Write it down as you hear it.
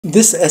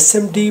This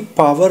SMD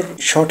power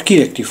Schottky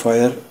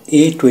rectifier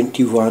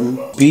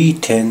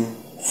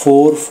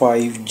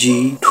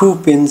A21B1045G, two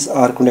pins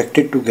are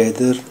connected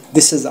together.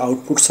 This is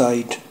output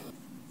side.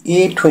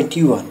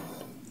 A21.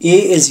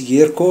 A is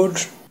year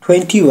code,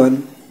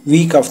 21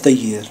 week of the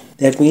year.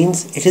 That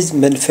means it is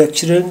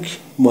manufacturing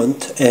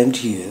month and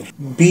year.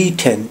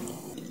 B10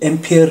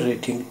 ampere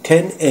rating,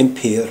 10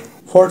 ampere.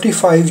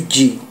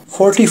 45G,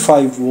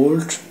 45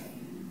 volt.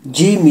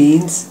 G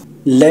means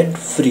lead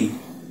free,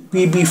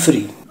 PB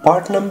free.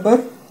 Part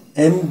number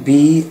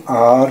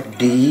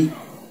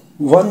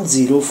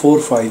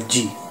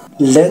MBRD1045G.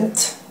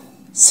 Length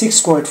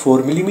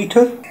 6.4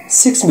 mm,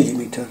 6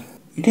 mm.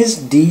 It is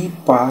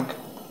DPAK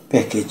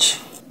package.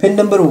 Pin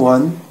number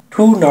 1,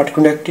 2 not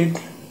connected.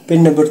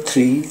 Pin number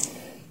 3,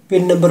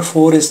 pin number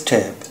 4 is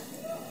tab.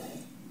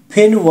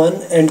 Pin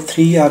 1 and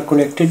 3 are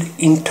connected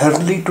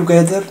internally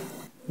together.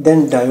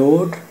 Then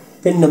diode,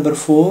 pin number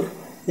 4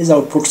 is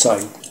output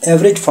side.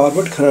 Average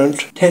forward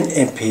current 10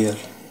 ampere.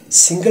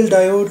 Single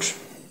diode,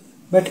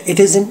 but it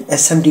is in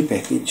SMD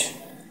package.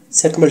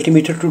 Set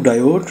multimeter to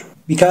diode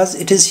because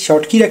it is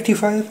Schottky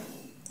rectifier.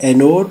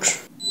 Anode,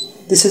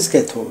 this is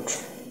cathode.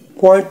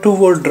 0.2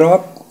 volt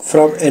drop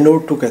from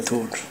anode to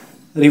cathode.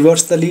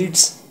 Reverse the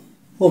leads,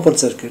 open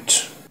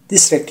circuit.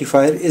 This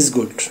rectifier is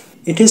good.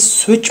 It is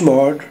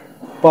SwitchMode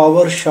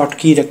power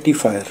Schottky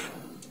rectifier.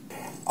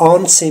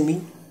 On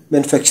semi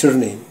manufacturer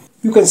name.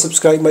 You can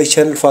subscribe my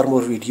channel for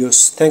more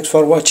videos. Thanks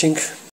for watching.